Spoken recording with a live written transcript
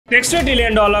$60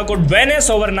 trillion could vanish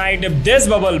overnight if this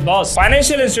bubble bursts.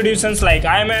 Financial institutions like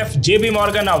IMF, JP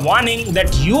Morgan are warning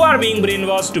that you are being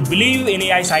brainwashed to believe in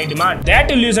AI's high demand.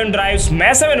 That illusion drives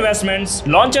massive investments,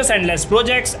 launches endless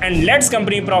projects, and lets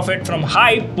company profit from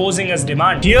hype posing as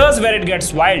demand. Here's where it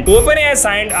gets wild. OpenAI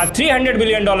signed a $300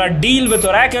 billion deal with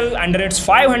Oracle under its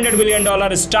 $500 billion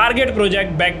Stargate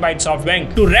project backed by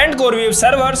SoftBank. To rent CoreWeave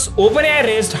servers, OpenAI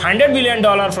raised $100 billion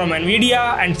from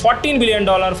Nvidia and $14 billion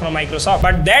from Microsoft.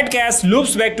 But that cash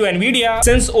loops back to Nvidia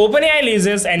since OpenAI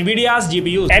leases Nvidia's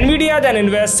GPUs. Nvidia then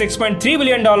invests $6.3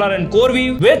 billion in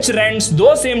CoreWeave, which rents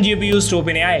those same GPUs to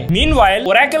OpenAI. Meanwhile,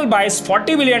 Oracle buys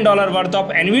 $40 billion worth of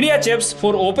Nvidia chips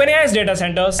for OpenAI's data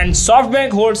centers, and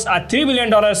SoftBank holds a $3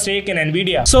 billion stake in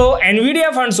Nvidia. So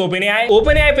Nvidia funds OpenAI,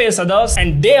 OpenAI pays others,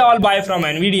 and they all buy from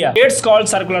Nvidia. It's called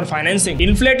circular financing.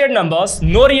 Inflated numbers,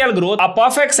 no real growth, a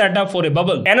perfect setup for a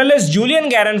bubble. Analyst Julien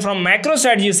Garran from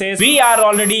MacroStrategy says we are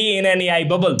already in an AI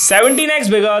bubble, 17x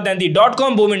bigger than the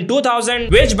dot-com boom in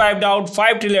 2000, which wiped out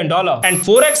 $5 trillion, and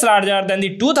 4x larger than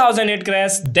the 2008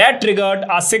 crash that triggered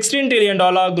a $16 trillion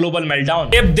global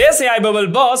meltdown. If this AI bubble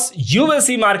bursts, you will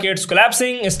see markets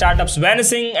collapsing, startups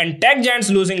vanishing, and tech giants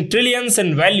losing trillions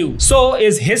in value. So,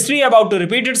 is history about to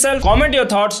repeat itself? Comment your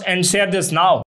thoughts and share this now.